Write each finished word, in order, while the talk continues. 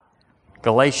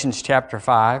Galatians chapter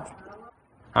 5.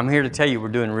 I'm here to tell you we're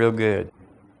doing real good.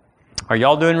 Are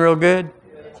y'all doing real good?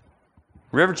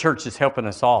 River Church is helping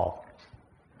us all.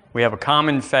 We have a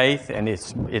common faith, and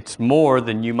it's more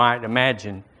than you might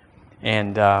imagine.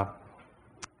 And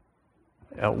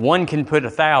one can put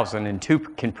 1,000, and two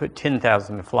can put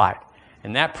 10,000 to flight.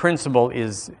 And that principle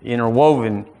is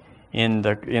interwoven in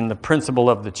the principle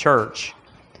of the church.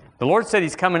 The Lord said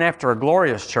He's coming after a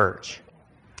glorious church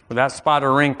without spot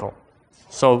or wrinkle.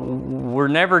 So we're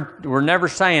never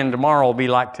saying tomorrow will be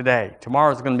like today.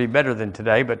 Tomorrow's going to be better than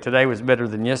today, but today was better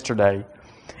than yesterday.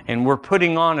 And we're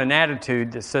putting on an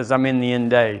attitude that says, I'm in the end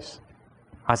days.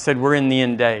 I said we're in the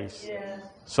end days. Yeah.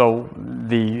 So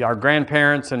our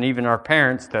grandparents and even our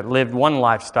parents that lived one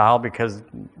lifestyle, because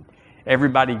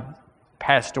everybody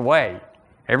passed away.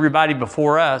 Everybody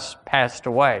before us passed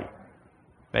away.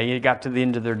 They got to the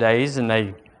end of their days and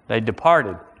they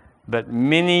departed. But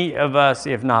many of us,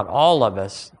 if not all of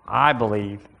us, I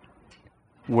believe,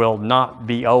 will not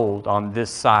be old on this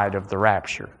side of the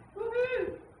rapture.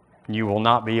 You will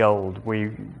not be old.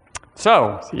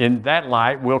 So, in that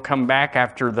light, we'll come back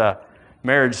after the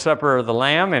marriage supper of the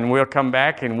Lamb, and we'll come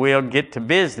back and we'll get to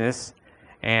business,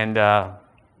 and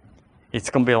it's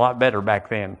going to be a lot better back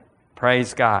then.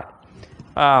 Praise God.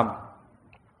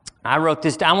 I wrote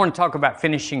this down. I want to talk about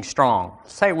finishing strong.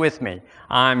 Say it with me.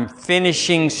 I'm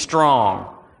finishing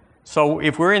strong. So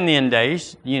if we're in the end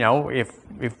days,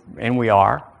 and we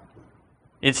are,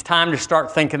 it's time to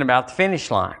start thinking about the finish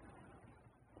line.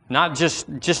 Not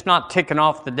just not ticking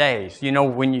off the days.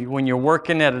 When you're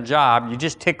working at a job, you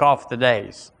just tick off the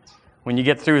days. When you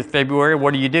get through with February,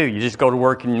 what do? You just go to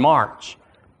work in March.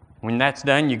 When that's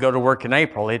done, you go to work in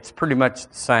April. It's pretty much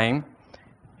the same.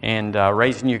 And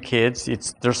raising your kids,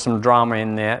 there's some drama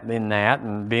in that,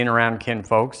 and being around kin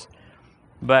folks.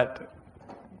 But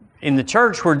in the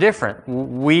church, we're different.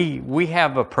 We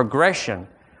have a progression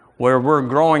where we're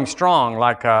growing strong,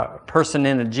 like a person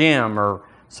in a gym or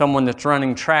someone that's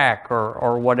running track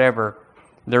or whatever.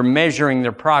 They're measuring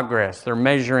their progress. They're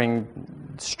measuring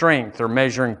strength. They're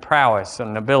measuring prowess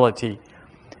and ability.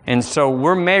 And so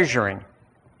we're measuring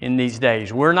in these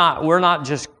days. We're not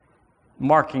just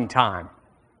marking time.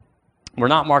 We're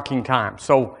not marking time.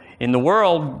 So in the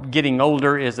world, getting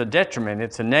older is a detriment.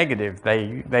 It's a negative.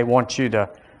 They want you to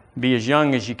be as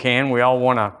young as you can. We all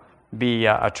want to be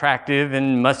attractive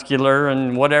and muscular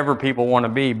and whatever people want to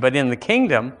be. But in the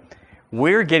kingdom,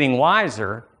 we're getting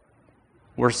wiser.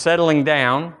 We're settling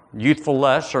down. Youthful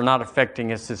lusts are not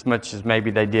affecting us as much as maybe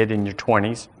they did in your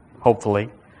 20s, hopefully.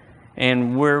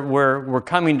 And we're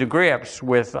coming to grips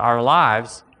with our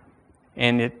lives.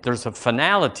 And there's a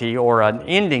finality or an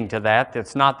ending to that.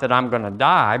 That's not that I'm going to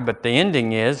die, but the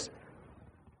ending is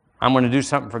I'm going to do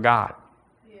something for God.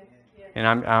 Yeah. And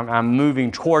I'm moving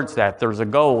towards that. There's a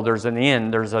goal. There's an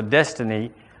end. There's a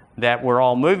destiny that we're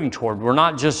all moving toward. We're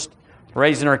not just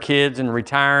raising our kids and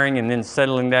retiring and then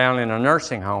settling down in a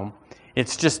nursing home.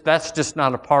 That's just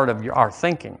not a part of our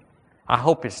thinking. I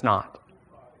hope it's not.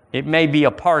 It may be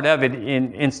a part of it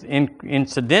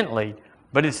incidentally,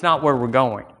 but it's not where we're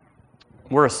going.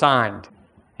 We're assigned.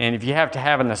 And if you have to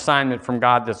have an assignment from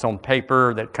God that's on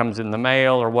paper, that comes in the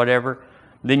mail or whatever,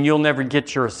 then you'll never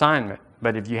get your assignment.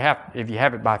 But if you have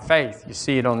it by faith, you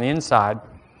see it on the inside,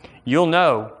 you'll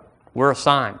know we're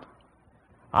assigned.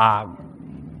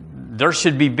 There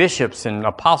should be bishops and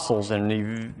apostles and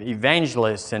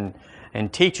evangelists and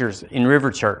teachers in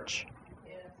River Church.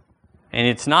 And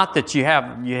it's not that you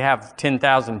have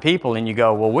 10,000 people and you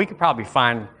go, well, we could probably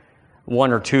find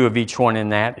one or two of each one in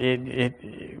that.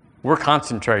 We're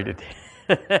concentrated.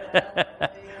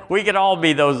 We could all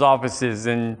be those offices,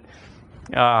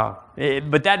 but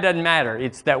that doesn't matter.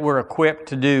 It's that we're equipped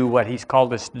to do what He's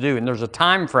called us to do, and there's a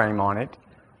time frame on it.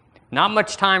 Not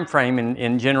much time frame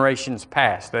in generations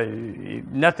past.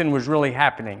 Nothing was really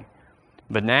happening,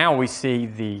 but now we see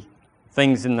the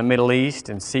things in the Middle East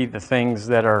and see the things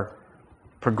that are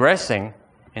progressing,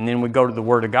 and then we go to the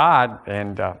Word of God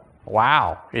and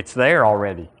wow, it's there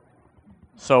already.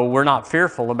 So we're not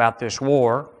fearful about this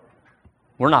war.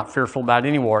 We're not fearful about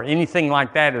any war. Anything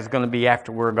like that is going to be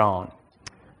after we're gone.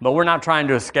 But we're not trying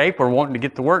to escape. We're wanting to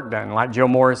get the work done. Like Joe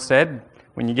Morris said,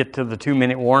 when you get to the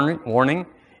 2-minute warning,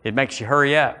 it makes you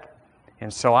hurry up.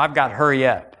 And so I've got hurry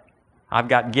up. I've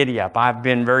got giddy up. I've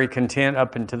been very content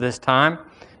up until this time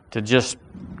to just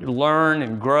learn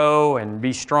and grow and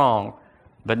be strong.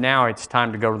 But now it's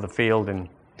time to go to the field and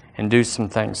do some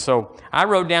things. So I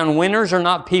wrote down, winners are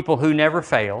not people who never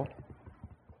fail.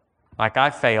 Like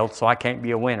I failed, so I can't be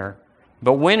a winner.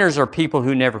 But winners are people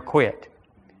who never quit.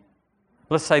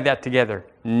 Let's say that together.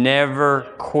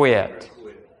 Never quit.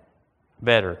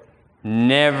 Better.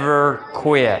 Never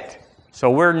quit. So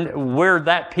we're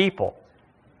that people.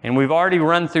 And we've already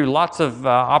run through lots of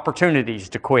opportunities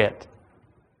to quit,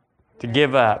 to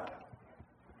give up,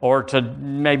 or to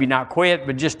maybe not quit,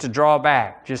 but just to draw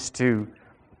back, just to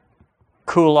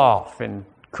cool off and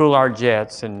cool our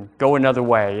jets and go another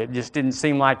way. It just didn't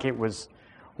seem like it was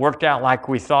worked out like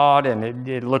we thought, and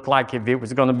it looked like if it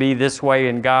was going to be this way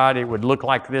in God, it would look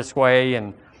like this way,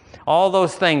 and all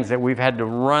those things that we've had to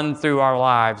run through our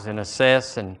lives and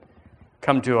assess and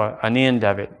come to an end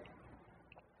of it.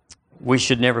 We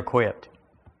should never quit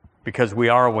because we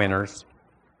are winners.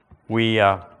 We've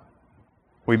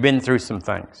been through some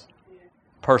things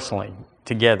personally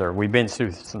together. We've been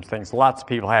through some things. Lots of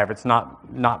people have. It's not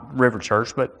River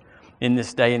Church, but in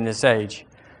this day, in this age.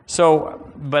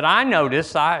 So, but I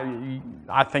notice, I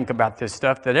think about this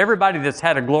stuff, that everybody that's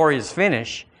had a glorious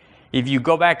finish, if you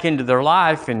go back into their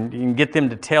life and get them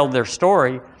to tell their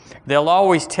story, they'll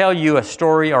always tell you a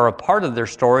story or a part of their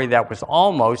story that was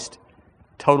almost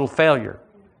total failure,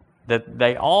 that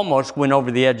they almost went over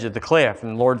the edge of the cliff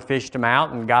and the Lord fished them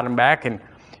out and got them back, and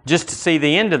just to see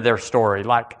the end of their story,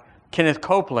 like Kenneth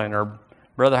Copeland or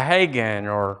Brother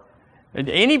Hagin or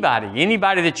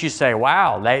anybody that you say,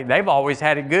 wow, they've always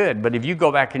had it good. But if you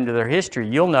go back into their history,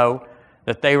 you'll know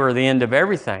that they were the end of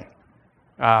everything.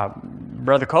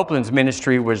 Brother Copeland's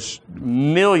ministry was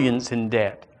millions in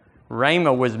debt.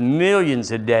 Rhema was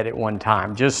millions in debt at one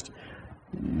time.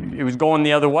 It was going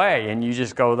the other way, and you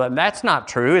just go, that's not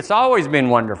true. It's always been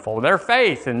wonderful. Their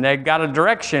faith, and they've got a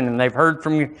direction, and they've heard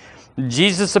from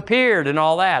Jesus appeared and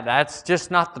all that. That's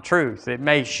just not the truth.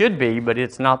 It should be, but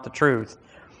it's not the truth.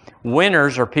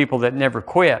 Winners are people that never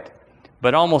quit,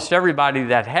 but almost everybody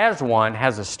that has won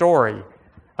has a story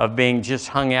of being just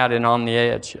hung out and on the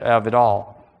edge of it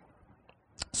all.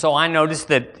 So I noticed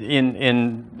that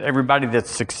in everybody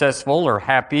that's successful or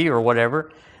happy or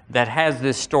whatever, that has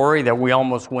this story that we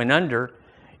almost went under,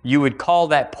 you would call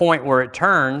that point where it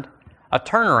turned a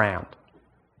turnaround.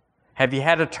 Have you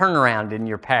had a turnaround in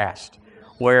your past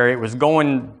where it was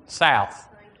going south,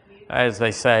 as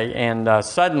they say, and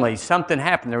suddenly something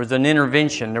happened? There was an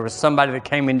intervention. There was somebody that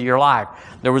came into your life.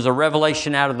 There was a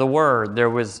revelation out of the Word. There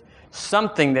was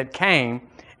something that came,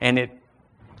 and it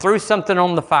threw something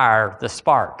on the fire, the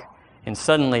spark, and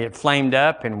suddenly it flamed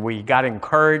up, and we got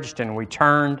encouraged, and we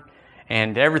turned,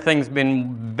 and everything's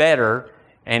been better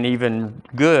and even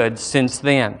good since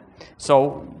then.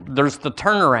 So there's the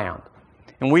turnaround.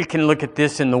 And we can look at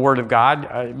this in the Word of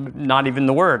God, not even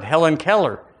the Word. Helen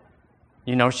Keller,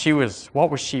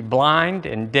 what was she, blind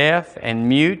and deaf and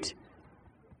mute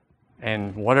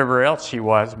and whatever else she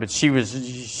was, but she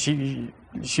was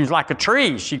like a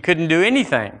tree. She couldn't do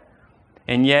anything.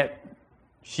 And yet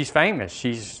she's famous.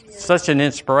 She's such an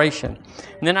inspiration.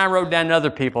 And then I wrote down other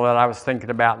people that I was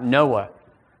thinking about. Noah.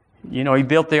 He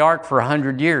built the ark for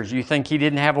 100 years. You think he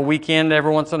didn't have a weekend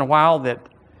every once in a while that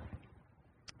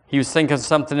he was thinking of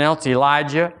something else?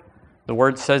 Elijah, the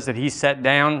Word says that he sat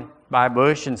down by a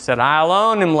bush and said, I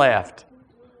alone am left.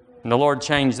 And the Lord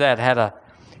changed that. Had a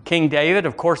King David.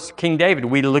 Of course, King David,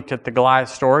 we looked at the Goliath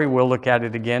story. We'll look at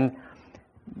it again,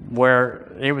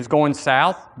 where it was going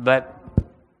south, but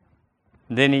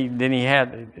then he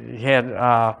had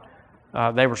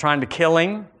they were trying to kill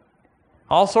him,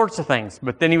 all sorts of things.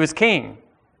 But then he was king,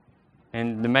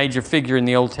 and the major figure in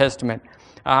the Old Testament.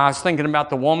 I was thinking about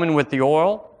the woman with the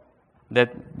oil,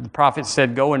 that the prophet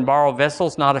said, go and borrow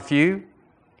vessels, not a few.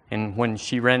 And when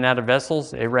she ran out of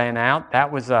vessels, it ran out. That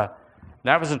was a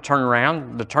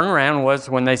turnaround. The turnaround was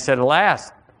when they said,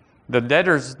 alas,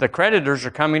 the creditors are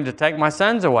coming to take my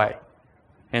sons away.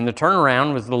 And the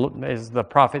turnaround was, as the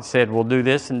prophet said, we'll do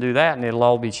this and do that, and it'll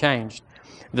all be changed.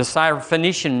 The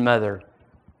Syrophoenician mother,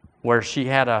 where she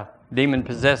had a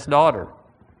demon-possessed daughter.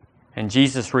 And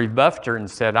Jesus rebuffed her and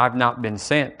said, I've not been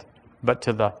sent, but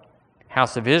to the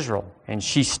house of Israel. And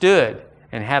she stood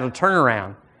and had a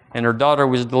turnaround, and her daughter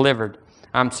was delivered.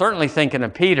 I'm certainly thinking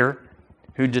of Peter,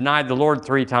 who denied the Lord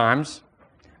 3 times.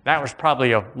 That was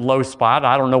probably a low spot.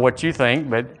 I don't know what you think,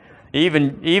 but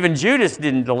even Judas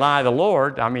didn't deny the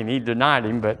Lord. I mean, he denied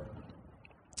him, but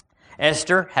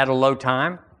Esther had a low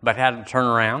time, but had a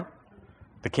turnaround.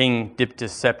 The king dipped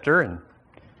his scepter, and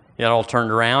it all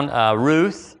turned around.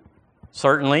 Ruth,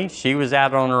 certainly, she was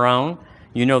out on her own.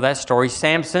 You know that story.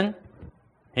 Samson,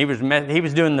 he was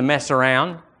doing the mess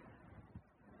around,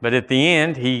 but at the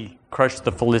end, he crushed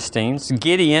the Philistines.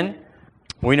 Gideon,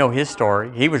 we know his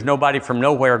story. He was nobody from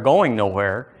nowhere going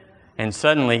nowhere, and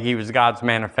suddenly he was God's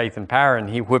man of faith and power, and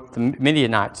he whipped the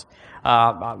Midianites.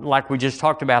 Like we just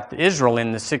talked about, Israel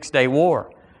in the 6-day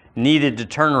war needed to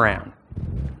turn around.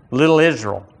 Little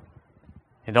Israel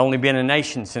had only been a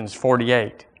nation since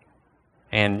 48.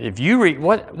 And if you read,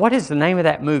 what is the name of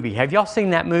that movie? Have y'all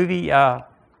seen that movie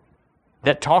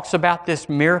that talks about this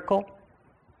miracle?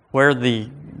 Where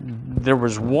there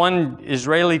was one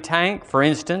Israeli tank, for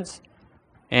instance,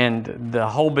 and the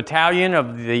whole battalion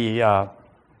of the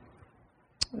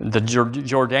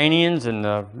Jordanians and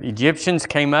the Egyptians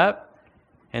came up,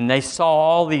 and they saw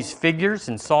all these figures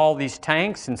and saw all these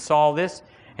tanks and saw this,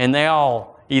 and they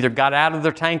all either got out of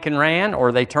their tank and ran,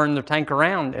 or they turned their tank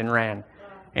around and ran.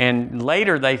 And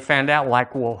later they found out,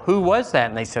 like, well, who was that?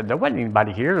 And they said, there wasn't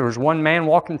anybody here. There was one man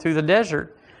walking through the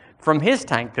desert from his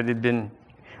tank that had been,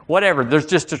 whatever. There's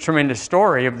just a tremendous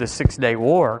story of the 6-day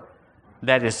war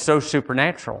that is so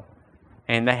supernatural.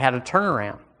 And they had a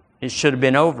turnaround. It should have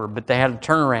been over, but they had a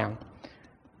turnaround.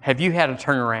 Have you had a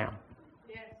turnaround?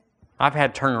 Yes. I've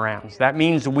had turnarounds. That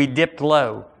means we dipped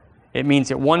low. It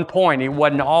means at one point it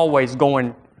wasn't always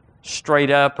going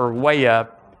straight up or way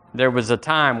up. There was a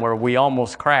time where we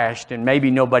almost crashed, and maybe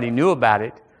nobody knew about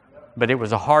it, but it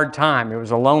was a hard time. It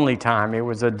was a lonely time. It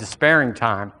was a despairing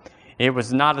time. It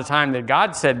was not a time that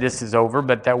God said this is over,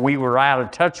 but that we were out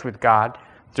of touch with God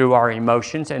through our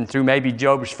emotions and through maybe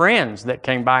Job's friends that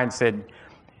came by and said,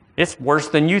 it's worse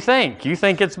than you think. You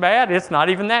think it's bad? It's not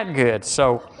even that good.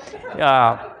 So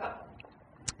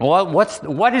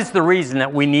what is the reason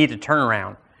that we need a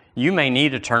turnaround? You may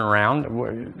need a turnaround.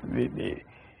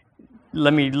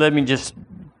 Let me just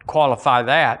qualify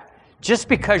that. Just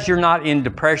because you're not in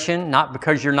depression, not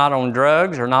because you're not on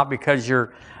drugs, or not because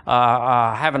you're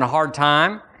having a hard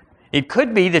time, it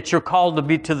could be that you're called to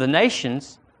be to the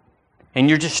nations, and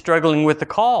you're just struggling with the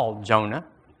call, Jonah.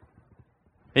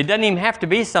 It doesn't even have to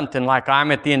be something like I'm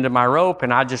at the end of my rope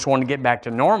and I just want to get back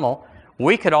to normal.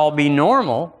 We could all be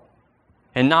normal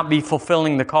and not be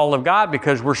fulfilling the call of God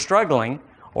because we're struggling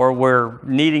or we're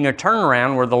needing a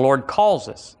turnaround where the Lord calls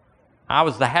us. I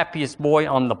was the happiest boy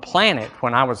on the planet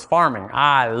when I was farming.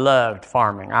 I loved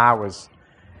farming. I was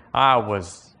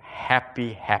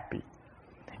happy.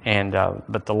 And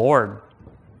but the Lord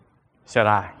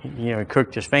said, he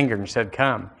crooked his finger and said,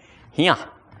 "Come." Here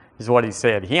is what he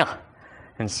said. Here.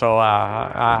 And so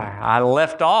I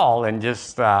left all and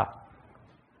just, and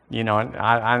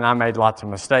I made lots of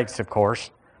mistakes, of course,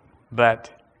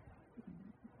 but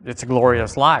it's a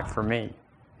glorious life for me.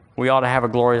 We ought to have a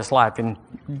glorious life. In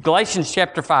Galatians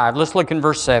chapter 5, let's look in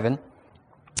verse 7.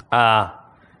 We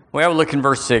will look in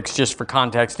verse 6 just for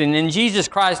context. And in Jesus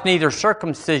Christ neither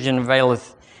circumcision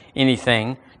availeth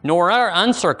anything, nor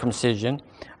uncircumcision,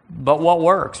 but what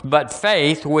works? But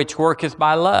faith which worketh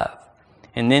by love.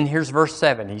 And then here's verse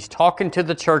 7. He's talking to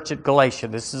the church at Galatia.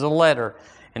 This is a letter,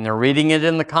 and they're reading it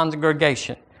in the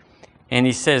congregation. And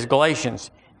he says,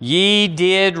 Galatians, ye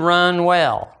did run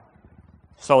well.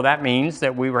 So that means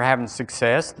that we were having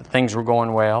success, that things were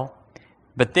going well.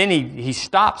 But then he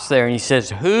stops there and he says,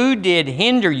 who did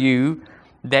hinder you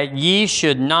that ye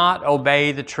should not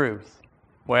obey the truth?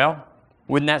 Well,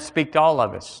 wouldn't that speak to all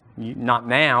of us? Not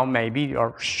now, maybe,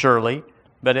 or surely,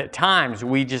 but at times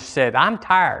we just said, I'm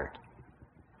tired.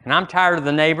 And I'm tired of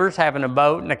the neighbors having a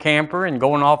boat and a camper and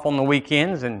going off on the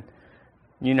weekends and,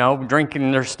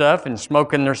 drinking their stuff and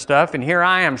smoking their stuff. And here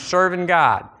I am serving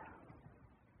God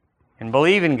and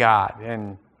believing God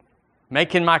and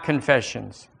making my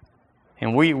confessions.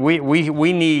 And we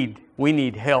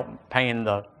need help paying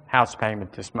the house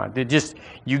payment this month.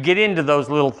 You get into those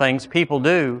little things people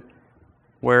do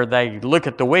where they look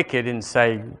at the wicked and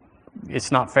say,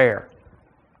 it's not fair.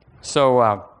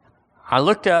 So I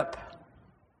looked up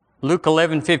Luke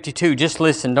 11:52. Just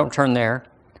listen, don't turn there.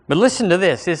 But listen to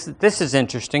this. This is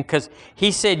interesting because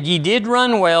he said, ye did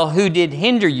run well. Who did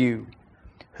hinder you?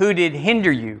 Who did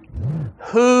hinder you?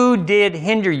 Who did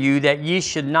hinder you that ye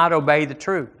should not obey the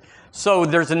truth? So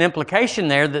there's an implication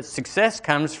there that success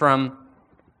comes from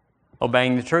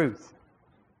obeying the truth.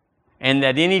 And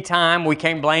that any time we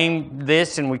can't blame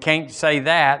this and we can't say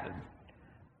that,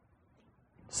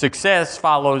 success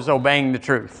follows obeying the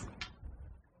truth.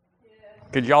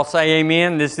 Could y'all say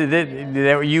amen? This is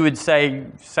it. You would say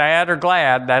sad or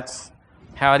glad. That's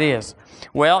how it is.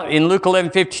 Well, in Luke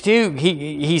 11:52,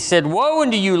 he said, woe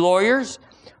unto you, lawyers,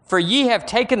 for ye have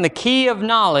taken the key of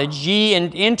knowledge, ye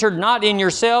and entered not in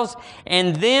yourselves,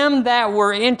 and them that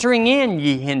were entering in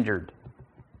ye hindered.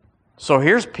 So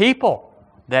here's people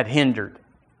that hindered.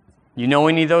 You know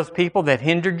any of those people that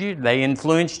hindered you? They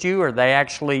influenced you, or they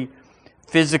actually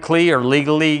physically or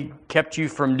legally kept you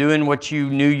from doing what you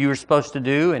knew you were supposed to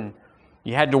do, and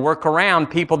you had to work around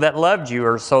people that loved you,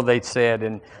 or so they said,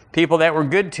 and people that were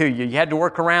good to you. You had to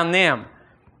work around them.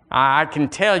 I can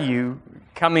tell you,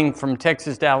 coming from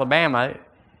Texas to Alabama,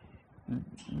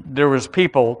 there was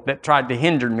people that tried to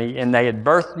hinder me, and they had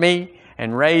birthed me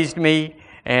and raised me,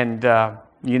 and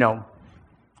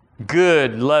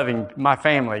good, loving, my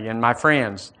family and my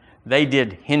friends, they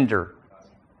did hinder.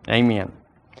 Amen.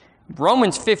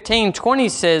 Romans 15:20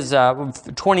 says,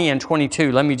 20 and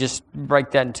 22, let me just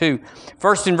break that in two.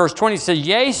 First in verse 20 says,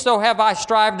 yea, so have I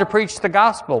strived to preach the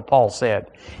gospel, Paul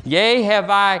said. Yea, have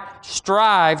I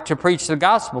strived to preach the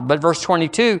gospel. But verse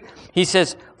 22, he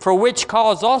says, for which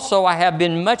cause also I have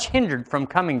been much hindered from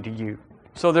coming to you.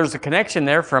 So there's a connection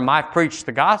there from I've preached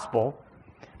the gospel,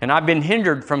 and I've been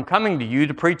hindered from coming to you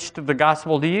to preach the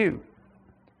gospel to you.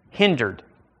 Hindered.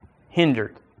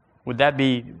 Would that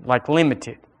be like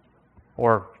limited?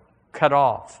 Or cut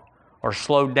off, or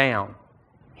slowed down,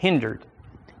 hindered.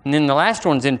 And then the last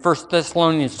one's in 1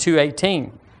 Thessalonians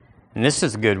 2:18. And this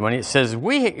is a good one. It says,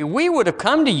 we would have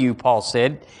come to you, Paul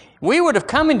said. We would have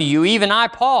come to you, even I,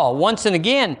 Paul, once and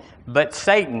again, but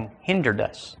Satan hindered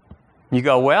us. You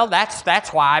go, well, that's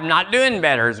why I'm not doing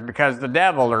better, is because the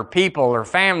devil or people or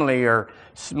family or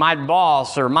my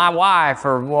boss or my wife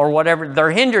or whatever,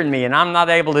 they're hindering me and I'm not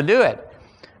able to do it.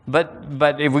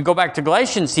 But if we go back to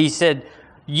Galatians, he said,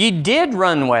 ye did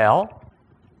run well.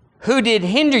 Who did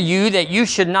hinder you that you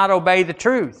should not obey the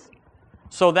truth?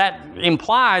 So that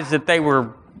implies that they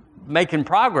were making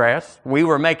progress. We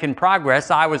were making progress.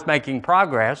 I was making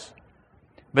progress.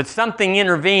 But something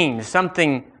intervened.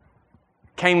 Something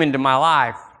came into my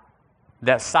life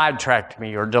that sidetracked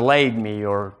me or delayed me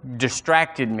or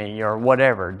distracted me or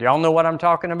whatever. Do y'all know what I'm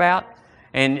talking about?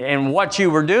 And what you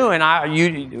were doing,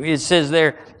 it says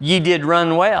there, ye did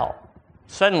run well.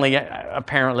 Suddenly,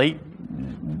 apparently,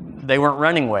 they weren't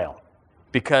running well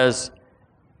because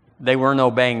they weren't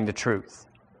obeying the truth.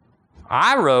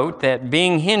 I wrote that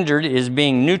being hindered is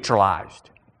being neutralized,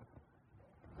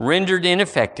 rendered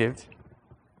ineffective,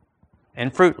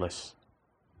 and fruitless.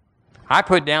 I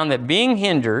put down that being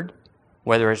hindered,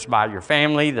 whether it's by your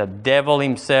family, the devil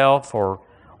himself, or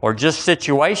just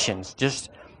situations, just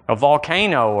a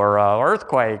volcano or an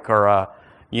earthquake or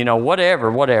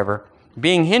whatever.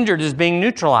 Being hindered is being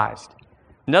neutralized.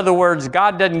 In other words,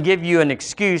 God doesn't give you an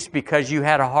excuse because you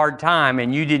had a hard time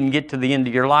and you didn't get to the end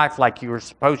of your life like you were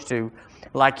supposed to,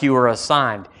 like you were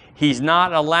assigned. He's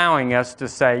not allowing us to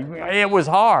say, it was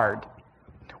hard.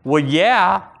 Well,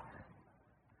 yeah.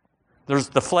 There's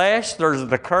the flesh, there's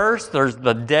the curse, there's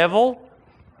the devil.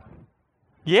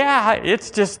 Yeah, it's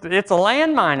a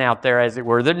landmine out there, as it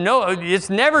were. It's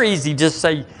never easy just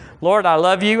say, Lord, I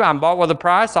love you. I'm bought with a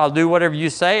price. I'll do whatever you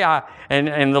say.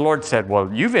 And the Lord said,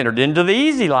 well, you've entered into the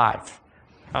easy life.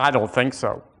 I don't think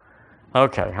so.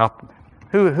 Okay,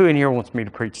 who in here wants me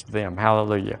to preach to them?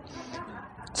 Hallelujah.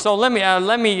 So let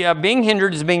me. Being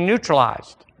hindered is being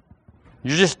neutralized.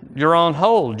 You're on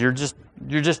hold. You're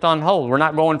just on hold. We're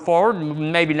not going forward.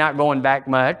 Maybe not going back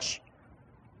much.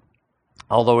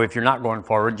 Although if you're not going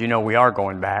forward, we are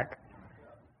going back.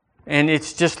 And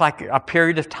it's just like a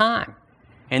period of time.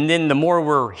 And then the more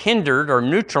we're hindered or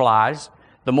neutralized,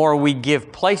 the more we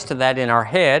give place to that in our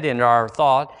head, in our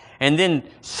thought, and then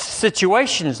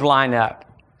situations line up.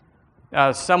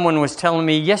 Someone was telling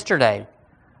me yesterday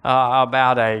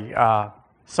about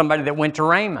somebody that went to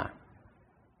Rhema.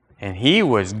 And he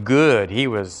was good. He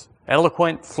was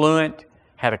eloquent, fluent,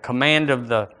 had a command of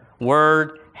the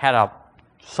word, had a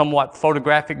somewhat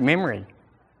photographic memory,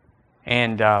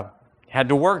 and had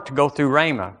to work to go through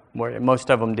Rhema, where most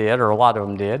of them did, or a lot of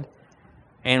them did.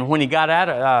 And when he got out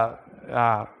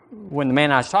of, when the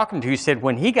man I was talking to said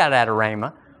when he got out of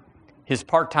Rhema, his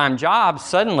part-time job,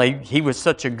 suddenly he was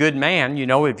such a good man.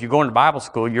 If you're going to Bible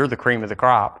school, you're the cream of the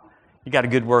crop. You got a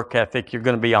good work ethic, you're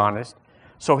going to be honest.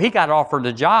 So he got offered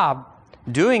a job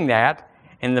doing that,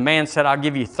 and the man said, I'll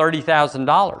give you $30,000.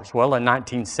 Well, in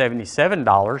 1977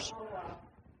 dollars,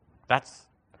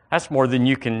 that's more than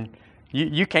you can't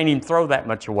even throw that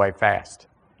much away fast.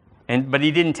 But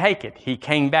he didn't take it. He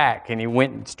came back and he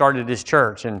went and started his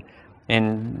church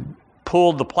and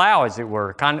pulled the plow, as it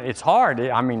were. It's hard.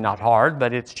 Not hard,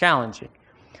 but it's challenging.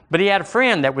 But he had a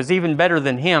friend that was even better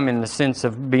than him in the sense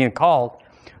of being called,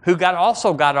 who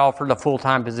also got offered a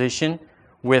full-time position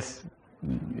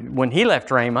when he left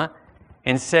Rhema,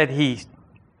 and said he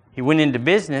went into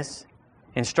business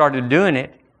and started doing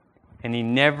it, and he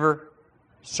never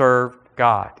served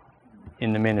God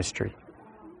in the ministry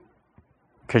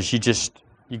because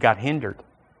you got hindered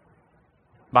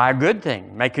by a good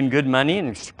thing, making good money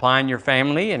and supplying your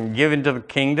family and giving to the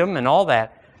kingdom and all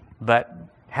that, but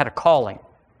had a calling,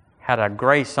 had a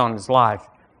grace on his life,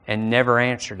 and never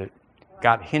answered it,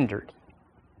 got hindered.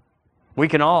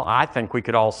 I think we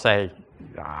could all say,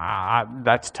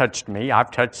 that's touched me,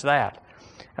 I've touched that.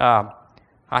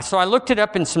 So I looked it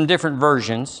up in some different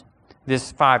versions,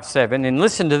 this 5:7, and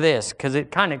listen to this, because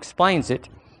it kind of explains it.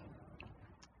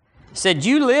 said,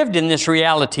 you lived in this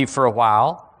reality for a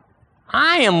while.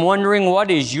 I am wondering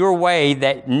what is in your way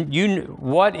that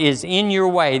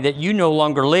you no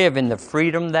longer live in the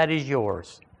freedom that is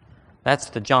yours. That's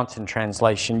the Johnson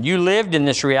translation. You lived in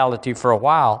this reality for a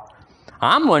while.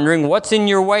 I'm wondering what's in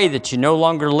your way that you no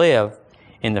longer live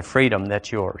in the freedom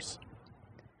that's yours.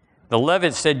 The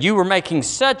Levitt said, you were making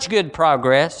such good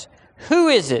progress. Who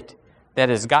is it that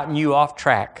has gotten you off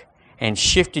track and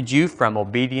shifted you from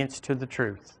obedience to the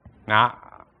truth? Now,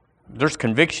 there's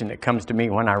conviction that comes to me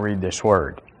when I read this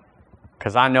word,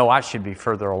 because I know I should be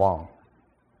further along.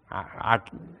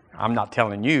 I'm not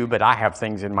telling you, but I have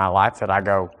things in my life that I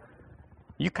go,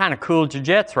 you kind of cooled your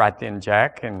jets right then,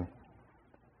 Jack, and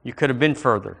you could have been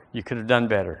further. You could have done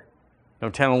better. No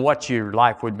telling what your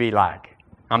life would be like.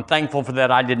 I'm thankful for that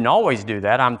I didn't always do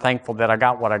that. I'm thankful that I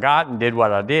got what I got and did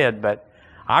what I did, but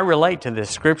I relate to this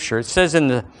scripture. It says in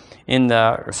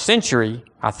the Century,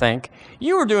 I think,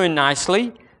 you were doing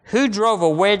nicely. Who drove a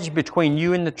wedge between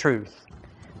you and the truth?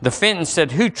 The Fenton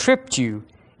said, who tripped you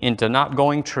into not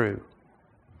going true?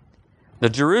 The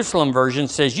Jerusalem version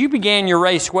says, you began your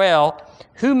race well.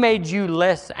 Who made you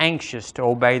less anxious to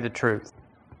obey the truth?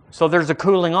 So there's a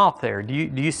cooling off there. Do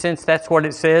you sense that's what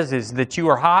it says, is that you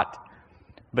were hot,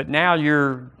 but now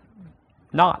you're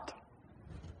not?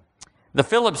 The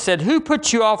Phillips said, who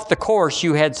put you off the course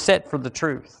you had set for the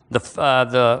truth?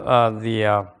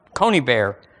 The Coney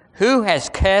Bear, who has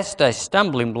cast a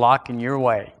stumbling block in your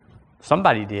way?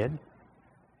 Somebody did.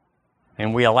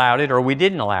 And we allowed it, or we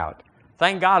didn't allow it.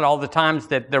 Thank God all the times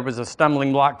that there was a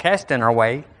stumbling block cast in our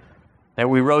way, that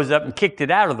we rose up and kicked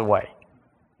it out of the way.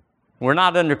 We're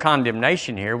not under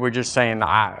condemnation here. We're just saying,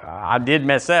 I did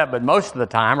mess up, but most of the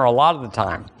time, or a lot of the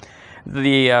time.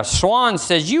 The Swan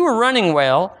says, you were running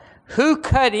well. Who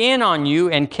cut in on you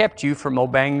and kept you from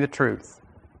obeying the truth?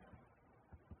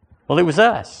 Well, it was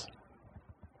us.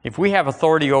 If we have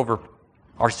authority over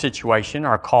our situation,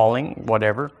 our calling,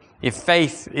 whatever, if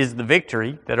faith is the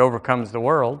victory that overcomes the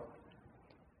world,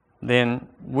 then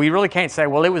we really can't say,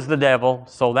 well, it was the devil,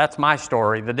 so that's my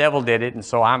story. The devil did it, and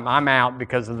so I'm out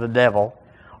because of the devil.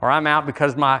 Or I'm out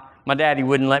because my daddy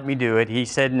wouldn't let me do it. He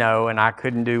said no, and I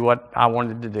couldn't do what I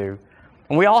wanted to do.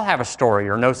 And we all have a story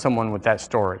or know someone with that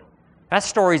story. That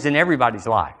story's in everybody's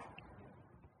life.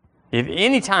 If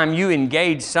anytime you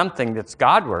engage something that's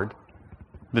Godward,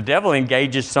 the devil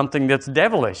engages something that's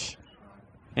devilish.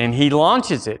 And he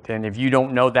launches it. And if you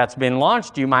don't know that's been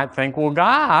launched, you might think, well,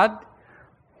 God,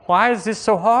 why is this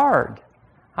so hard?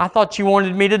 I thought you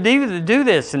wanted me to do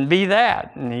this and be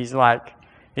that. And he's like,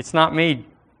 it's not me.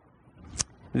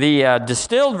 The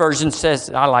distilled version says,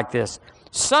 I like this,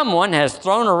 someone has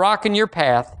thrown a rock in your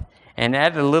path and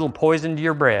added a little poison to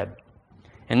your bread.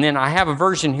 And then I have a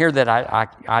version here that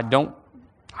I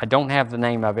don't have the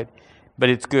name of it, but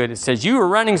it's good. It says, you were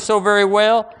running so very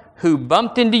well, who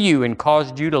bumped into you and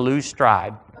caused you to lose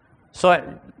stride.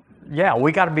 So, yeah,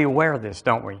 we got to be aware of this,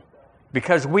 don't we?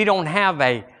 Because we don't have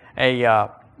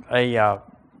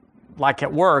like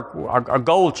at work, a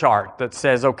goal chart that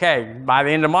says, okay, by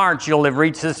the end of March, you'll have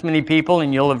reached this many people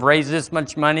and you'll have raised this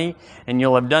much money and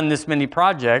you'll have done this many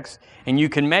projects, and you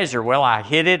can measure, well, I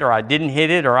hit it or I didn't hit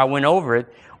it or I went over it.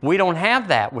 We don't have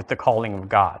that with the calling of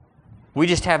God. We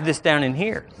just have this down in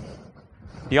here.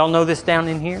 Do y'all know this down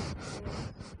in here?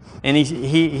 And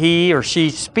he or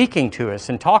she's speaking to us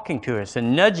and talking to us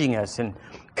and nudging us and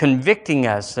convicting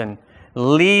us and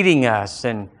leading us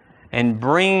and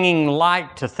bringing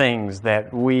light to things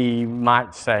that we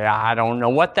might say, I don't know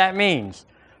what that means.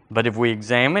 But if we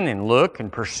examine and look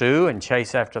and pursue and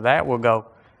chase after that, we'll go,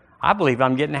 I believe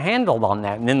I'm getting handled on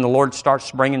that. And then the Lord starts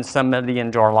bringing somebody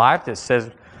into our life that says,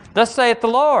 thus saith the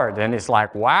Lord. And it's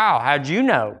like, wow, how'd you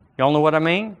know? Y'all know what I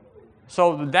mean?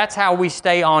 So that's how we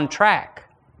stay on track.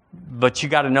 But you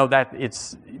got to know that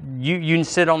you can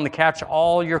sit on the couch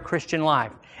all your Christian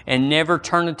life and never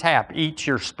turn a tap. Eat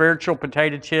your spiritual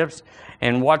potato chips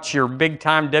and watch your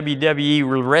big-time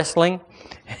WWE wrestling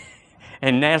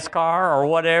and NASCAR or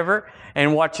whatever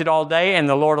and watch it all day. And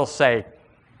the Lord will say,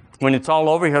 when it's all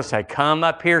over, He'll say, come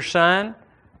up here, son.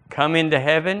 Come into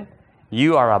heaven.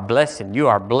 You are a blessing. You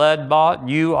are blood-bought.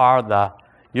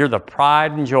 You're the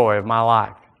pride and joy of my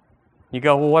life. You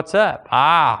go, well, what's up?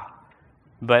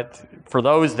 But for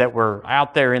those that were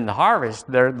out there in the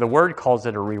harvest, the Word calls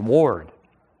it a reward.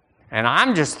 And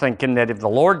I'm just thinking that if the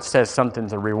Lord says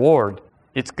something's a reward,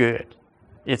 it's good.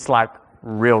 It's like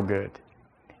real good.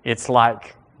 It's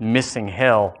like missing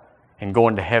hell and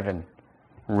going to heaven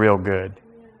real good.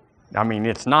 I mean,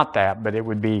 it's not that, but it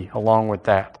would be along with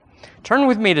that. Turn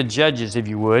with me to Judges, if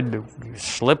you would.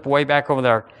 Slip way back over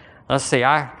there. Let's see,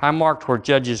 I marked where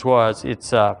Judges was.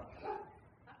 It's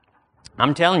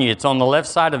I'm telling you, it's on the left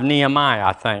side of Nehemiah,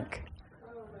 I think.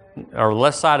 Or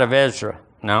left side of Ezra.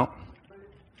 No.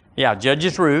 Yeah,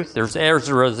 Judges Ruth. There's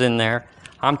Ezra's in there.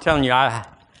 I'm telling you, I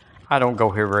don't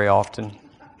go here very often.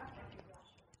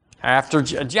 After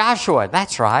Joshua,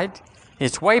 that's right.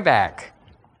 It's way back.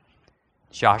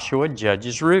 Joshua,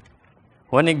 Judges, Ruth.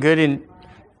 Wasn't it good in...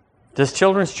 Does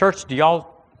Children's Church, do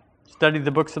y'all study the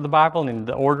books of the Bible in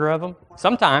the order of them?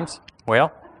 Sometimes.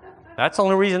 Well, that's the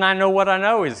only reason I know what I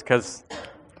know is because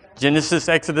Genesis,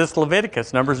 Exodus,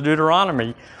 Leviticus, Numbers,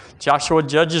 Deuteronomy, Joshua,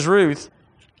 Judges, Ruth.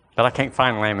 But I can't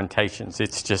find Lamentations.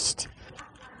 It's just...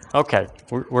 Okay,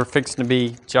 we're fixing to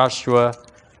be Joshua.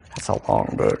 That's a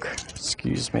long book.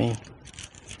 Excuse me.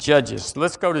 Judges.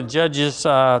 Let's go to Judges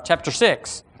chapter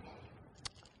 6.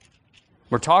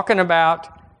 We're talking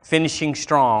about finishing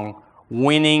strong,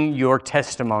 winning your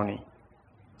testimony.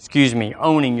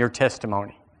 Owning your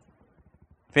testimony.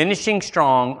 Finishing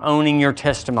strong, owning your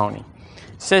testimony.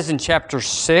 It says in chapter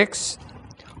 6,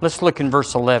 let's look in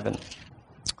verse 11.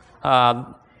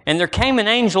 And there came an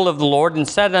angel of the Lord and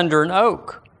sat under an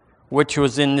oak, which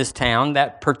was in this town,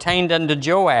 that pertained unto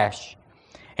Joash.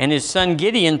 And his son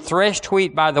Gideon threshed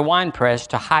wheat by the winepress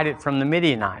to hide it from the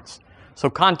Midianites. So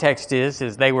context is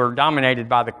they were dominated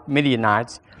by the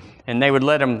Midianites, and they would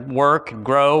let them work and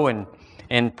grow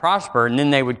and prosper, and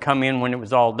then they would come in when it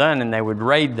was all done, and they would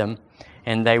raid them,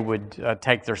 and they would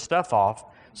take their stuff off.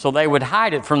 So they would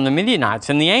hide it from the Midianites.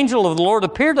 And the angel of the Lord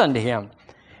appeared unto him,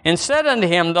 and said unto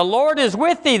him, The Lord is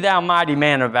with thee, thou mighty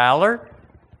man of valor.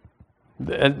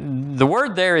 The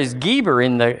word there is Geber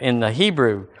in the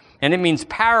Hebrew, and it means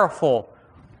powerful.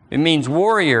 It means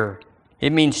warrior.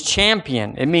 It means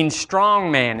champion. It means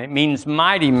strong man. It means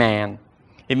mighty man.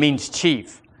 It means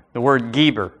chief. The word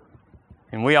Geber.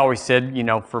 And we always said,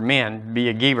 for men, be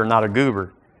a Geber, not a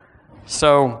goober.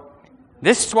 So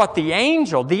this is what the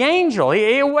angel,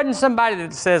 it wasn't somebody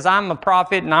that says, I'm a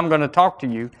prophet and I'm going to talk to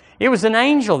you. It was an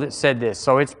angel that said this,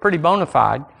 so it's pretty bona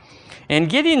fide. And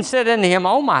Gideon said unto him,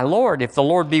 O my Lord, if the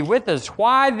Lord be with us,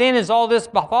 why then is all this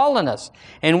befallen us?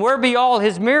 And where be all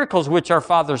his miracles which our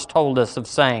fathers told us of,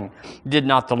 saying, Did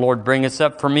not the Lord bring us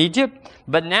up from Egypt?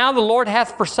 But now the Lord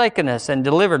hath forsaken us and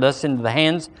delivered us into the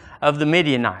hands of the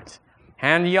Midianites.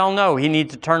 And y'all know he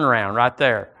needs a turnaround right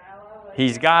there.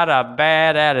 He's got a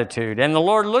bad attitude. And the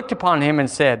Lord looked upon him and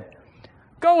said,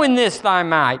 Go in this thy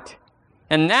might,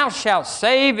 and thou shalt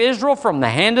save Israel from the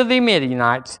hand of the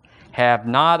Midianites. Have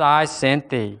not I sent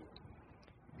thee?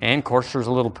 And of course, there's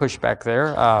a little pushback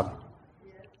there.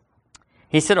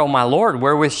 He said, O my Lord,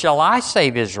 wherewith shall I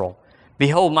save Israel?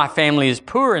 Behold, my family is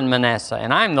poor in Manasseh,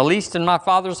 and I am the least in my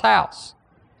father's house.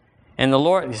 And the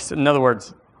Lord, in other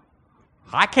words,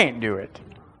 I can't do it.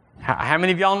 How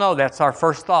many of y'all know that's our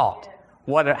first thought?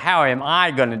 How am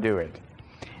I going to do it?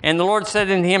 And the Lord said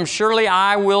unto him, Surely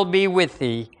I will be with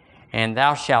thee, and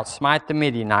thou shalt smite the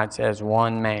Midianites as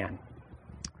one man.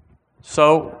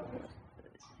 So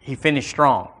he finished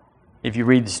strong. If you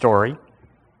read the story,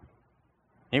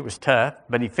 it was tough,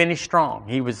 but he finished strong.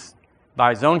 He was,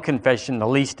 by his own confession, the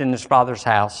least in his father's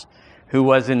house, who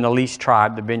was in the least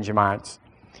tribe, the Benjamites.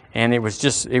 And it was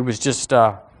just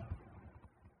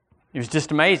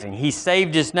amazing. He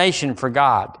saved his nation for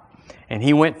God, and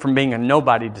he went from being a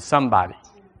nobody to somebody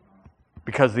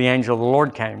because the angel of the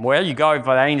Lord came. Well, you go, if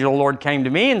the angel of the Lord came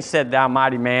to me and said, Thou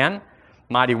mighty man,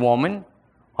 mighty woman,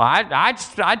 well,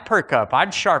 I'd perk up.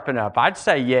 I'd sharpen up. I'd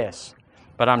say yes.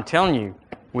 But I'm telling you,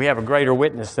 we have a greater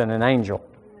witness than an angel.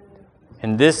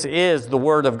 And this is the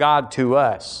word of God to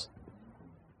us.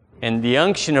 And the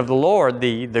unction of the Lord,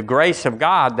 the grace of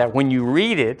God, that when you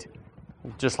read it,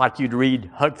 just like you'd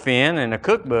read Huck Finn in a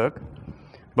cookbook,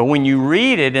 but when you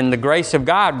read it and the grace of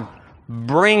God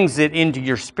brings it into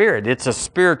your spirit,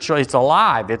 it's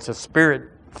alive, it's a spirit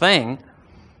thing,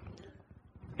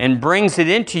 and brings it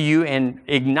into you and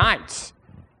ignites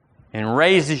and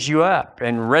raises you up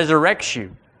and resurrects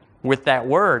you with that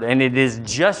word. And it is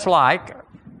just like,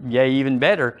 even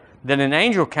better, than an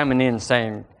angel coming in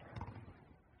saying,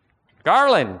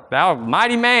 Garland, thou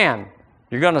mighty man,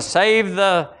 you're going to save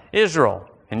the Israel.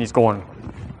 And he's going,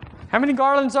 how many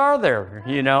Garlands are there?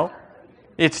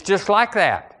 It's just like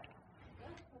that.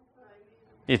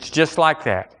 It's just like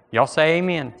that. Y'all say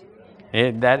amen.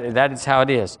 That is how it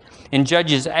is. In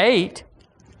Judges 8,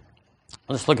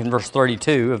 let's look in verse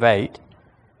 32 of 8.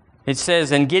 It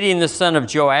says, And Gideon the son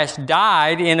of Joash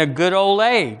died in a good old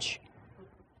age.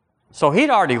 So he'd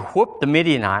already whooped the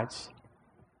Midianites.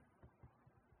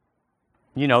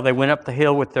 They went up the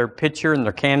hill with their pitcher and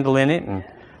their candle in it, and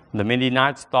the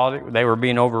Midianites thought they were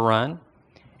being overrun.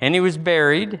 And he was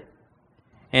buried.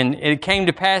 And it came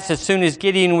to pass as soon as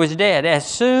Gideon was dead. As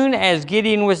soon as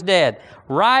Gideon was dead.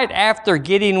 Right after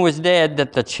Gideon was dead,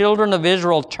 that the children of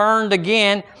Israel turned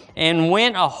again and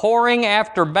went a-whoring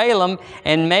after Balaam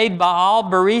and made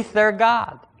Baal-berith their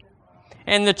god.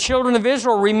 And the children of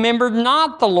Israel remembered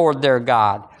not the Lord their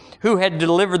God, who had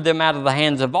delivered them out of the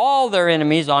hands of all their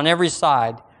enemies on every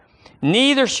side.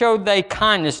 Neither showed they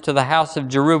kindness to the house of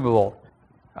Jerubbaal,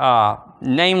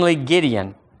 namely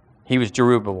Gideon, he was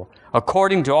Jerubbaal,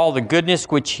 according to all the goodness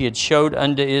which he had showed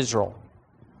unto Israel.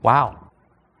 Wow.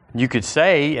 You could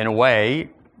say, in a way,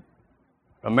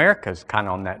 America's kind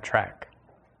of on that track.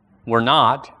 We're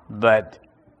not, but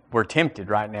we're tempted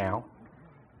right now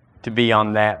to be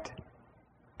on that.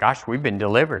 Gosh, we've been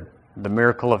delivered. The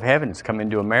miracle of heaven's come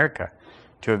into America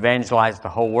to evangelize the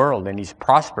whole world, and He's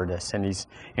prospered us, and He's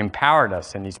empowered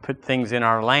us, and He's put things in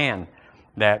our land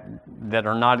that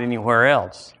are not anywhere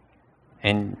else.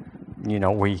 And, you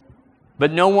know,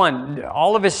 but no one,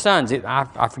 all of his sons,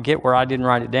 I forget where I didn't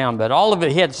write it down, but all of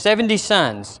it, he had 70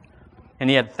 sons, and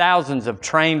he had thousands of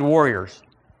trained warriors,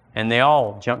 and they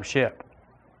all jumped ship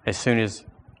as soon as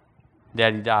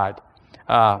Daddy died.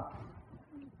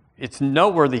 It's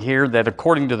noteworthy here that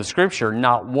according to the Scripture,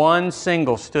 not one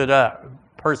single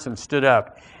person stood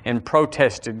up and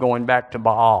protested going back to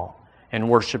Baal and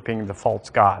worshiping the false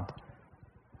god.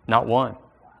 Not one.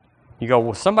 You go,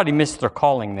 well, somebody missed their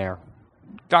calling there.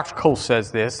 Dr. Cole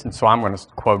says this, and so I'm going to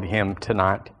quote him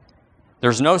tonight.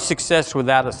 There's no success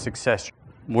without a successor.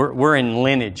 We're in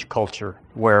lineage culture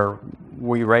where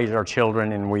we raise our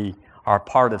children and we are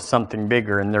part of something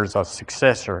bigger, and there's a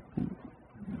successor.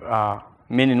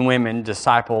 Men and women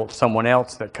disciple someone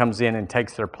else that comes in and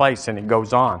takes their place, and it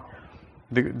goes on.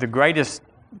 The greatest,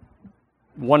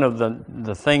 one of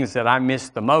the things that I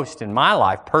missed the most in my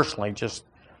life personally just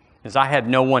is I had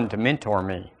no one to mentor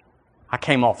me. I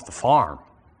came off the farm,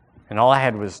 and all I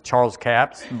had was Charles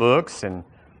Capps books, and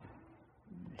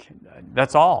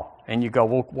that's all. And you go,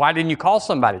 well, why didn't you call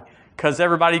somebody? Because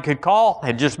everybody could call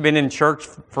had just been in church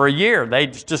for a year. They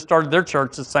just started their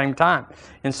church at the same time.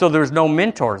 And so there's no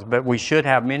mentors, but we should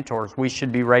have mentors. We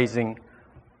should be raising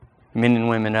men and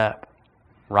women up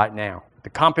right now.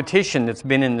 The competition that's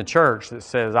been in the church that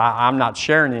says, I'm not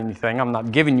sharing anything, I'm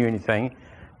not giving you anything,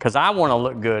 because I want to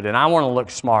look good and I want to look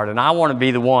smart and I want to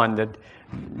be the one that,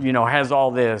 you know, has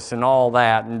all this and all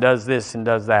that and does this and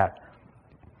does that.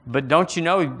 But don't you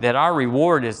know that our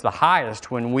reward is the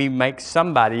highest when we make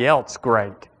somebody else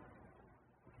great?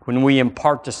 When we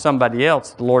impart to somebody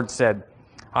else, the Lord said,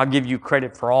 I'll give you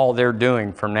credit for all they're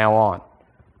doing from now on.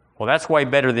 Well, that's way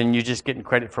better than you just getting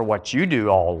credit for what you do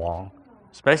all along,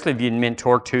 especially if you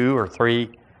mentor 2 or 3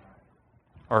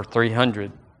 or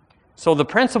 300. So the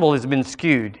principle has been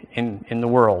skewed in the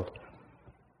world.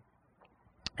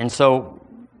 And so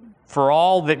for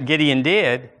all that Gideon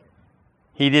did,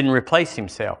 he didn't replace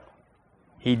himself.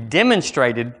 He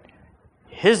demonstrated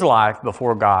his life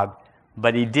before God,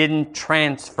 but he didn't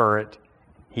transfer it.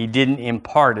 He didn't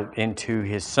impart it into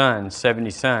his sons, 70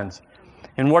 sons.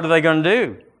 And what are they going to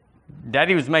do?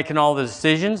 Daddy was making all the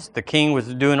decisions. The king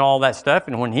was doing all that stuff.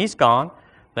 And when he's gone,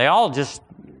 they all just,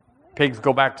 pigs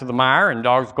go back to the mire and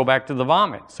dogs go back to the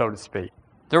vomit, so to speak.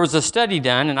 There was a study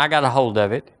done, and I got a hold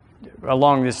of it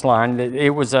along this line. It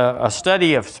was a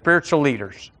study of spiritual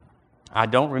leaders. I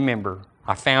don't remember.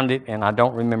 I found it, and I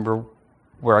don't remember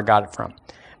where I got it from.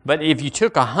 But if you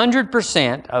took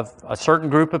 100% of a certain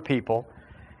group of people,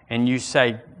 and you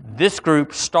say, this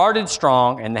group started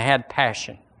strong, and they had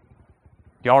passion.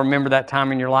 Y'all remember that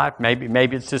time in your life?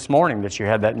 Maybe it's this morning that you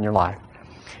had that in your life.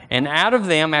 And out of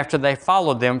them, after they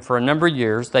followed them for a number of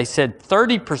years, they said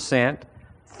 30%,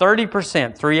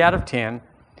 3 out of 10,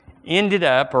 ended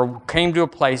up or came to a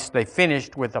place they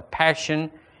finished with a passion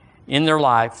in their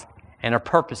life and a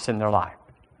purpose in their life.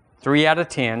 3 out of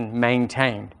 10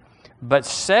 maintained. But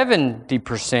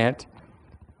 70%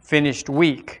 finished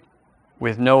weak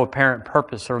with no apparent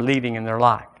purpose or leading in their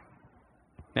life.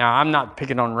 Now, I'm not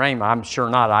picking on Rhema. I'm sure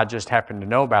not. I just happen to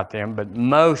know about them. But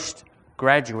most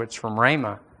graduates from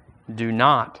Rhema do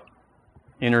not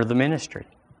enter the ministry.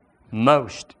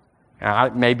 Most. Now,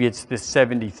 maybe it's this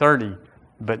 70-30,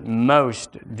 but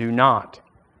most do not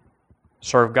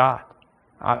serve God.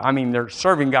 I mean, they're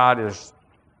serving God as,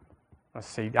 let's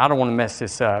see, I don't want to mess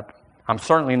this up. I'm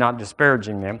certainly not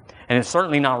disparaging them, and it's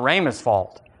certainly not Rhema's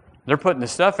fault. They're putting the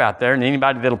stuff out there, and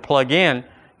anybody that'll plug in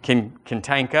can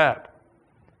tank up.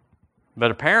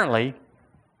 But apparently,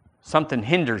 something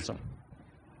hinders them.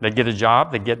 They get a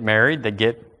job, they get married, they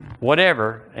get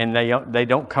whatever, and they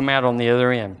don't come out on the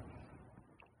other end.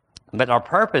 But our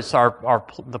purpose,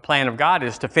 the plan of God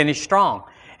is to finish strong.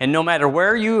 And no matter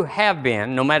where you have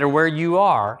been, no matter where you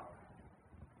are,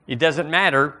 It doesn't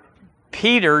matter.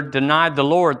 Peter denied the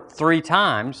Lord 3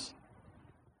 times,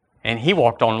 and he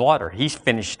walked on water. He's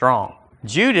finished strong.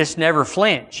 Judas never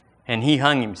flinched, and he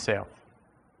hung himself.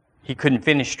 He couldn't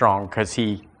finish strong because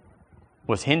he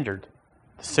was hindered.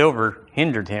 The silver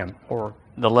hindered him, or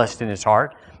the lust in his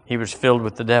heart. He was filled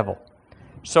with the devil.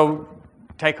 So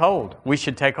take hold. We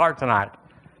should take heart tonight.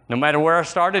 No matter where I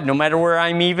started, no matter where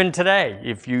I'm even today,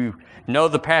 if you know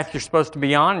the path you're supposed to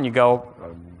be on and you go,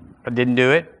 I didn't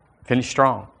do it, finish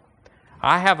strong.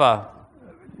 I have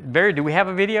Barry, do we have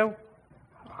a video?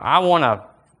 I want to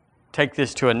take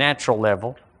this to a natural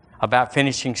level about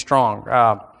finishing strong.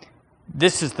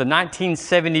 This is the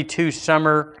 1972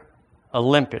 Summer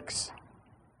Olympics.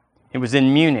 It was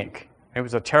in Munich. It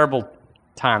was a terrible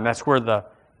time. That's where the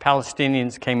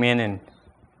Palestinians came in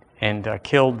and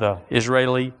killed the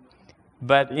Israeli.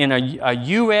 But in a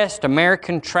U.S.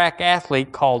 American track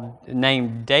athlete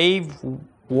named Dave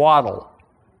Waddle,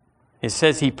 it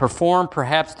says he performed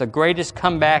perhaps the greatest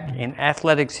comeback in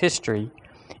athletics history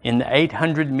in the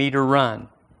 800-meter run.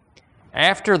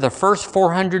 After the first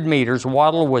 400 meters,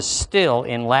 Waddle was still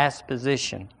in last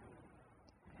position.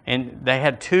 And they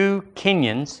had 2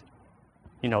 Kenyans.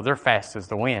 You know, they're fast as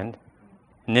the wind.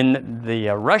 And then the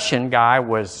Russian guy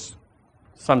was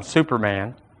some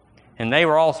Superman. And they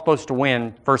were all supposed to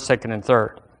win first, second, and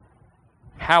third.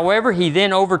 However, he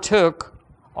then overtook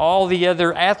all the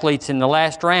other athletes in the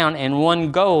last round and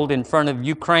won gold in front of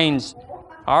Ukraine's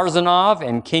Arzanov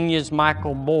and Kenya's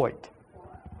Michael Boyd.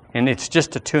 And it's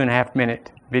just a 2.5-minute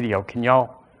video. Can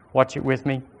y'all watch it with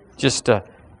me?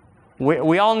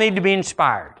 We all need to be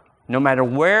inspired. No matter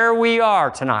where we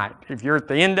are tonight, if you're at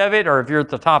the end of it or if you're at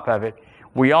the top of it,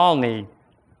 we all need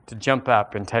to jump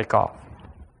up and take off.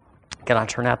 Can I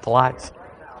turn out the lights?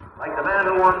 Like the man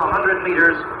who won the 100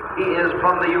 meters, he is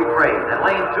from the Ukraine. In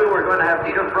lane 2, we're going to have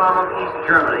Dieter Fromm of East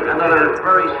Germany, another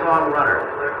very strong runner.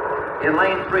 In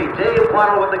lane 3, Dave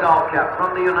Waddle with the golf cap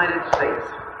from the United States.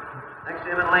 Next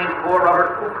to him in lane 4,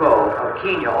 Robert Uko of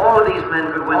Kenya. All of these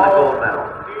men could win the gold medal.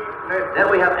 Then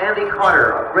we have Andy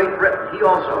Carter of Great Britain. He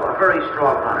also a very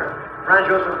strong runner. Franz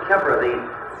Josef Kepler, the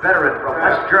veteran from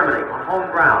West Germany on home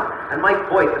ground. And Mike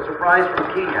Boyd, the surprise from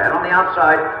Kenya. And on the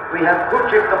outside, we have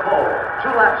Kuchik the Pole.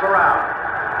 2 laps around.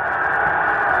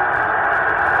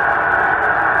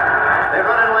 They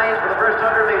run in lanes for the first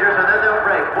 100 meters, and then they'll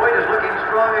break. Boyd is looking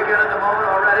strong again at the moment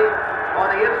already.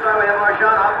 On the inside, we have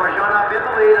Marjanov. Marjanov in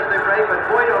the lead as they break, but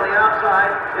Boyd on the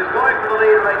outside is going for the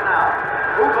lead right now.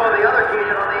 Uko, the other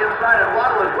Kenyan, on the inside, and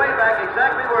Waddle is way back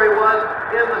exactly where he was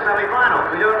in the semifinals.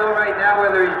 We don't know right now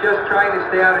whether he's just trying to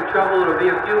stay out of trouble. It'll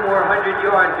be a few more 100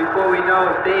 yards before we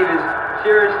know if Dave is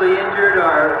seriously injured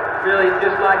or really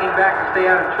just lagging back to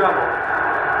stay out of trouble.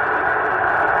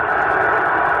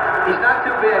 He's not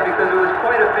too bad because it was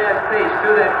quite a fast pace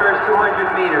through that first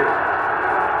 200 meters.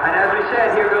 And as we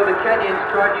said, here go the Kenyans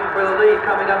charging for the lead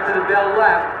coming up to the bell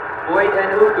lap. Boyd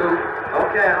and Uko.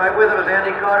 Okay, and right with him is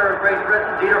Andy Carter of Great Britain,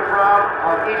 Dieter Fromm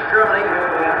of East Germany.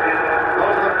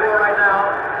 Those are the 4 right now.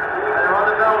 And they're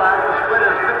on the bell lap. The split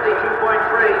is 52.3.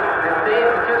 If Dave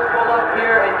could just pull up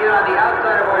here and get on the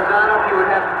outside of Arzanov, he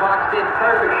would have him boxed in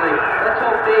perfectly. Let's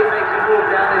hope Dave makes a move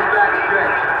down this back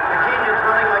stretch. The Kenyans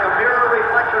running like a mirror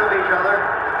reflection of each other.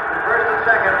 In first and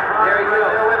second. There he goes.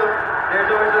 There with him.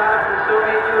 There's Arzanov from the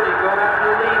Soviet Union going up to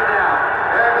the lead now.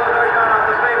 There goes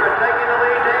Arzanov, the favorite, taking the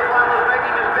lead. Dave Waddle is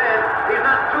making his bid. He's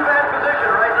not in too bad position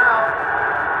right now.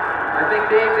 I think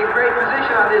Dave's in great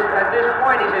position on this. At this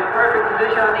point, he's in perfect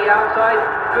position on the outside.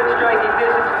 Good striking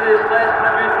distance to this last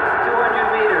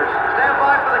 200 meters. Stand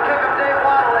by for the kick of Dave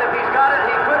Waddle. If he's got it,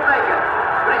 he could make it.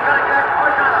 But he's got to catch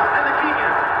Arzanov and the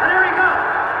Kenyan. And here he comes.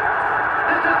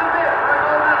 This is the bid for a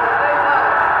gold medal for Dave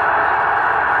Waddle.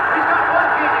 He's got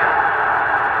 1 Kenyan.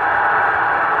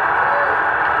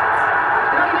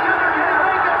 Can he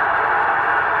make it?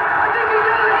 I think he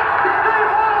did it. Dave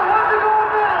Waddle won the gold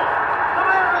medal. The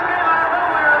man who came out of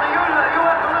nowhere in the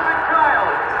U.S. Olympic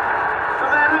trials. The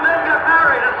man who then got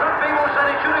married, and some people said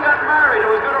he should have gotten married.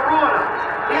 It was going to ruin him.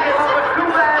 He came up with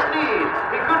 2 bad knees.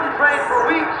 He couldn't train for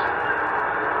weeks.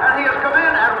 And he has come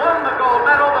in and won the gold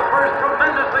medal, the first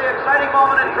tremendously exciting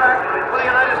moment in track for the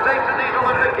United States in these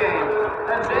Olympic Games.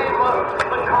 And Dave was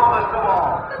the calmest of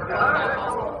all.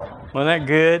 Wasn't that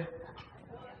good?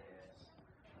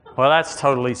 Well, that's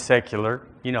totally secular.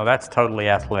 You know, that's totally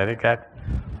athletic.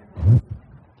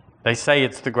 They say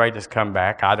it's the greatest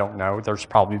comeback. I don't know. There's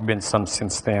probably been some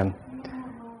since then.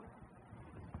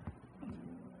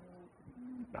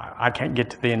 I can't get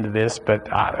to the end of this, but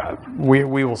we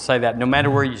will say that no matter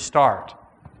where you start,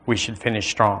 we should finish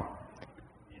strong.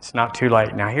 It's not too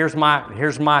late. Now, here's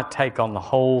my take on the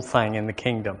whole thing in the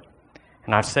kingdom.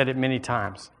 And I've said it many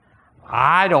times.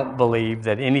 I don't believe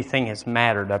that anything has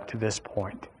mattered up to this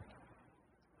point.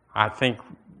 I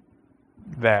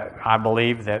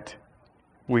believe that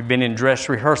we've been in dress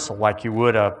rehearsal like you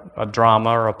would a drama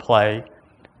or a play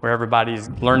where everybody's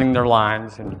learning their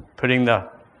lines and putting the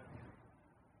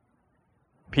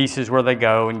pieces where they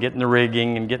go and getting the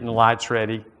rigging and getting the lights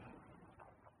ready.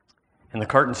 And the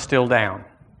curtain's still down.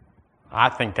 I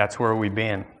think that's where we've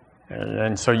been.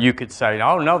 And so you could say,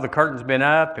 oh no, the curtain's been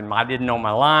up and I didn't know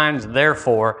my lines,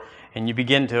 therefore, and you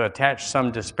begin to attach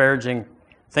some disparaging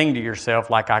thing to yourself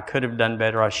like I could have done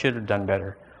better, I should have done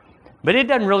better. But it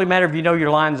doesn't really matter if you know your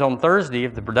lines on Thursday,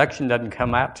 if the production doesn't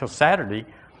come out till Saturday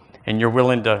and you're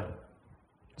willing to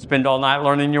spend all night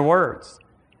learning your words,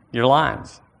 your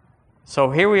lines.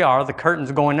 So here we are, the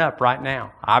curtain's going up right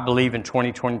now. I believe in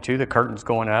 2022 the curtain's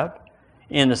going up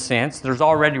in a sense. There's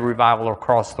already revival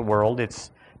across the world.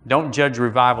 Don't judge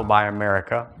revival by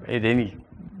America at any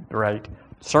rate,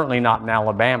 certainly not in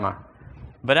Alabama.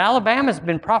 But Alabama's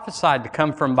been prophesied to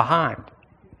come from behind.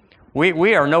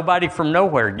 We are nobody from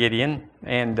nowhere, Gideon,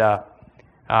 and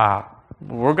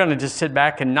we're going to just sit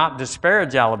back and not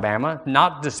disparage Alabama,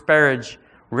 not disparage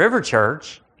River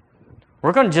Church.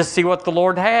 We're going to just see what the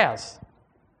Lord has.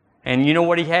 And you know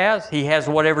what He has? He has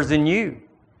whatever's in you.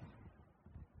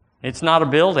 It's not a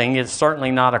building. It's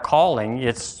certainly not a calling.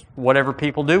 It's whatever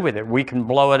people do with it. We can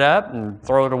blow it up and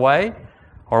throw it away,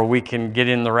 or we can get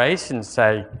in the race and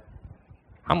say,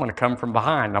 I'm going to come from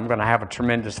behind. I'm going to have a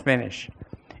tremendous finish.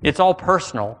 It's all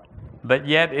personal, but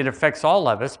yet it affects all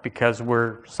of us because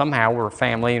we're a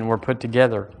family and we're put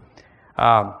together.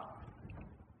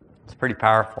 It's pretty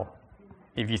powerful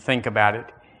if you think about it.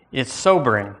 It's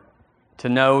sobering to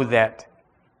know that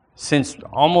since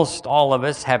almost all of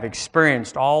us have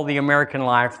experienced all the American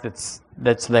life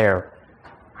that's there.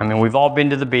 I mean, we've all been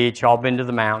to the beach, all been to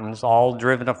the mountains, all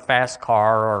driven a fast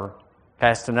car or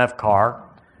fast enough car.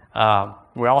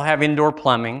 We all have indoor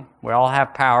plumbing. We all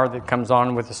have power that comes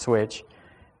on with a switch.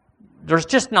 There's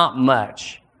just not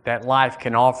much that life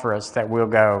can offer us that we'll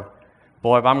go,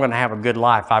 boy, if I'm going to have a good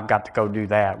life, I've got to go do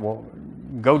that. Well,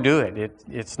 go do it.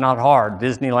 It's not hard.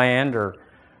 Disneyland or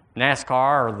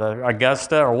NASCAR or the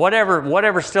Augusta or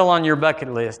whatever's still on your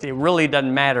bucket list, it really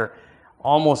doesn't matter.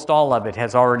 Almost all of it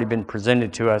has already been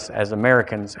presented to us as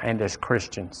Americans and as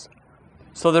Christians.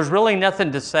 So there's really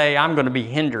nothing to say I'm going to be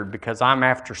hindered because I'm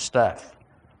after stuff.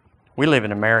 We live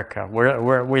in America.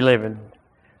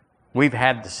 We've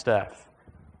had the stuff.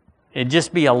 It'd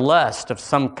just be a lust of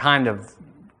some kind of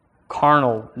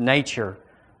carnal nature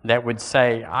that would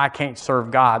say, I can't serve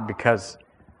God because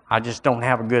I just don't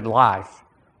have a good life.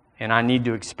 And I need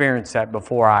to experience that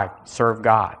before I serve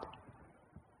God.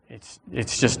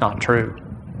 It's just not true.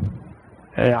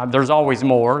 There's always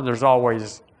more.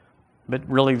 But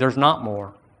really there's not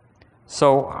more.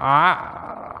 So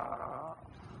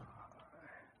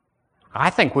I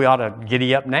think we ought to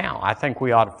giddy up now. I think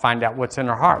we ought to find out what's in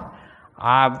our heart.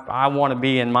 I want to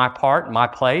be in my part, my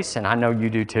place, and I know you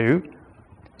do too.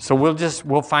 So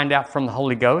we'll find out from the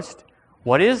Holy Ghost.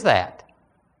 What is that?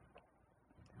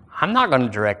 I'm not going to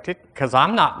direct it because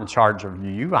I'm not in charge of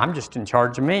you. I'm just in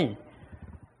charge of me.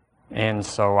 And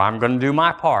so I'm going to do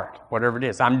my part, whatever it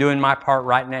is. I'm doing my part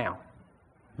right now.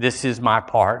 This is my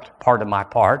part. Part of my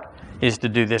part is to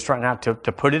do this right now, to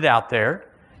put it out there.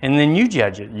 And then you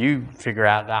judge it. You figure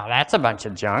out, oh, that's a bunch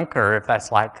of junk, or if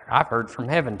that's like I've heard from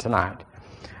heaven tonight.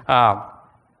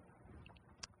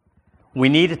 We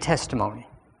need a testimony.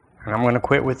 And I'm going to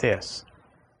quit with this.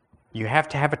 You have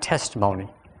to have a testimony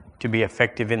to be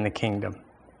effective in the kingdom.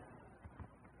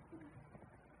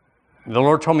 The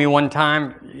Lord told me one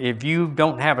time, if you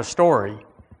don't have a story,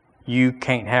 you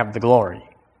can't have the glory.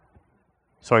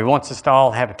 So He wants us to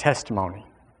all have a testimony.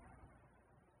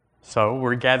 So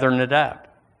we're gathering it up.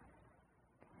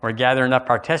 We're gathering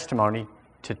up our testimony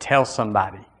to tell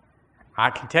somebody. I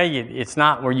can tell you, it's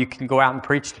not where you can go out and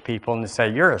preach to people and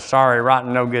say, you're a sorry,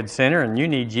 rotten, no good sinner and you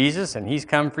need Jesus and He's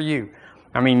come for you.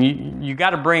 I mean, you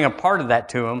got to bring a part of that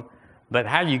to them, but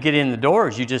how you get in the door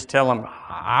is you just tell them,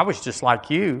 I was just like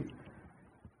you.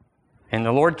 And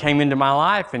the Lord came into my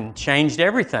life and changed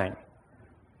everything.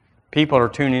 People are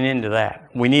tuning into that.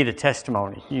 We need a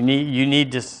testimony. You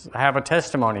need to have a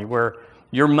testimony where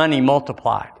your money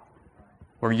multiplied,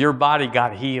 where your body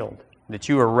got healed, that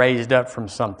you were raised up from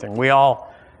something. And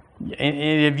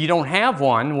if you don't have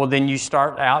one, well, then you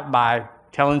start out by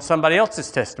telling somebody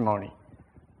else's testimony.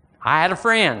 I had a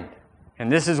friend,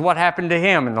 and this is what happened to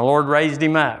him, and the Lord raised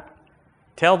him up.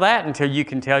 Tell that until you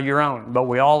can tell your own. But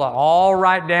we all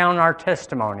write down our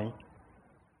testimony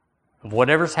of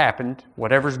whatever's happened,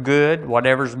 whatever's good,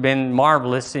 whatever's been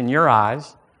marvelous in your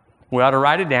eyes. We ought to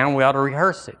write it down. We ought to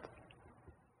rehearse it.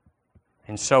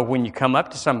 And so when you come up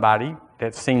to somebody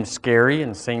that seems scary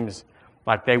and seems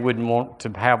like they wouldn't want to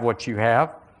have what you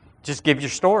have, just give your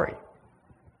story.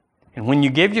 And when you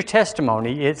give your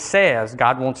testimony, it says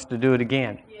God wants to do it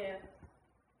again. Yeah.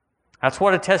 That's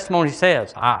what a testimony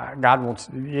says. God wants.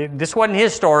 This wasn't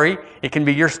his story. It can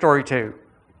be your story too.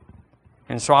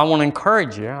 And so I want to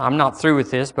encourage you. I'm not through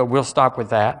with this, but we'll stop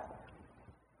with that.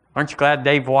 Aren't you glad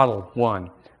Dave Waddle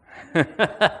won?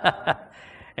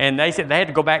 And they said they had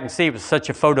to go back and see. It was such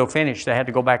a photo finish. They had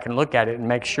to go back and look at it and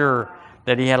make sure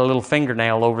that he had a little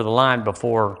fingernail over the line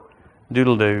before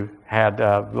Doodle-Doo had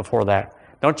before that.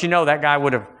 Don't you know that guy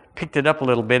would have picked it up a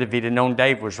little bit if he'd have known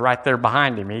Dave was right there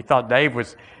behind him. He thought Dave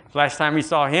was, last time he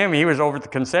saw him, he was over at the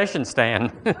concession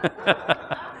stand.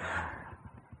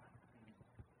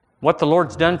 What the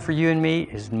Lord's done for you and me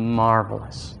is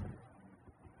marvelous.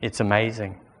 It's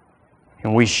amazing.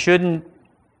 And we shouldn't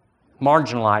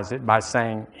marginalize it by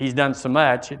saying, he's done so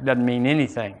much, it doesn't mean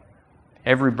anything.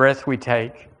 Every breath we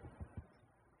take,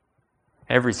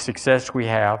 every success we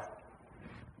have,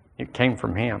 it came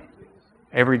from him.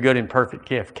 Every good and perfect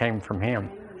gift came from him.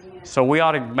 So we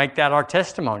ought to make that our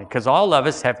testimony, because all of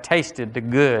us have tasted the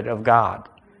good of God.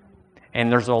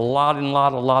 And there's a lot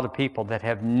of people that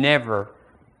have never,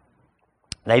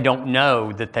 they don't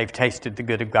know that they've tasted the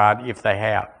good of God if they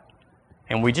have.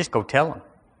 And we just go tell them.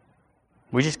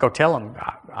 We just go tell them.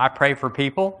 I pray for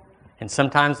people, and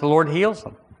sometimes the Lord heals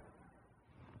them.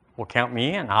 Well, count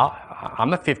me in.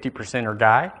 I'm a 50%er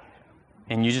guy.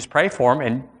 And you just pray for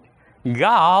them, and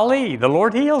golly, the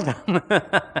Lord healed them.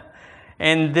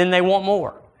 And then they want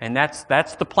more. And that's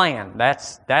the plan.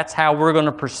 That's how we're going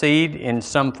to proceed in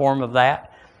some form of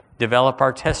that. Develop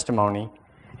our testimony,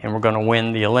 and we're going to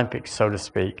win the Olympics, so to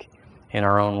speak, in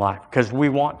our own life. Because we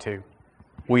want to.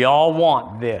 We all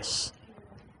want this.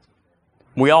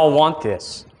 We all want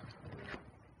this.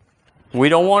 We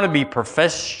don't want to be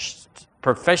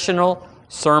professional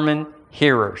sermon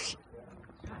hearers.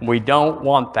 We don't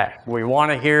want that. We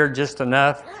want to hear just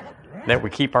enough that we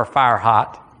keep our fire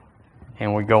hot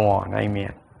and we go on.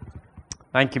 Amen.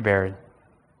 Thank you, Barry.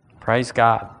 Praise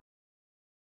God.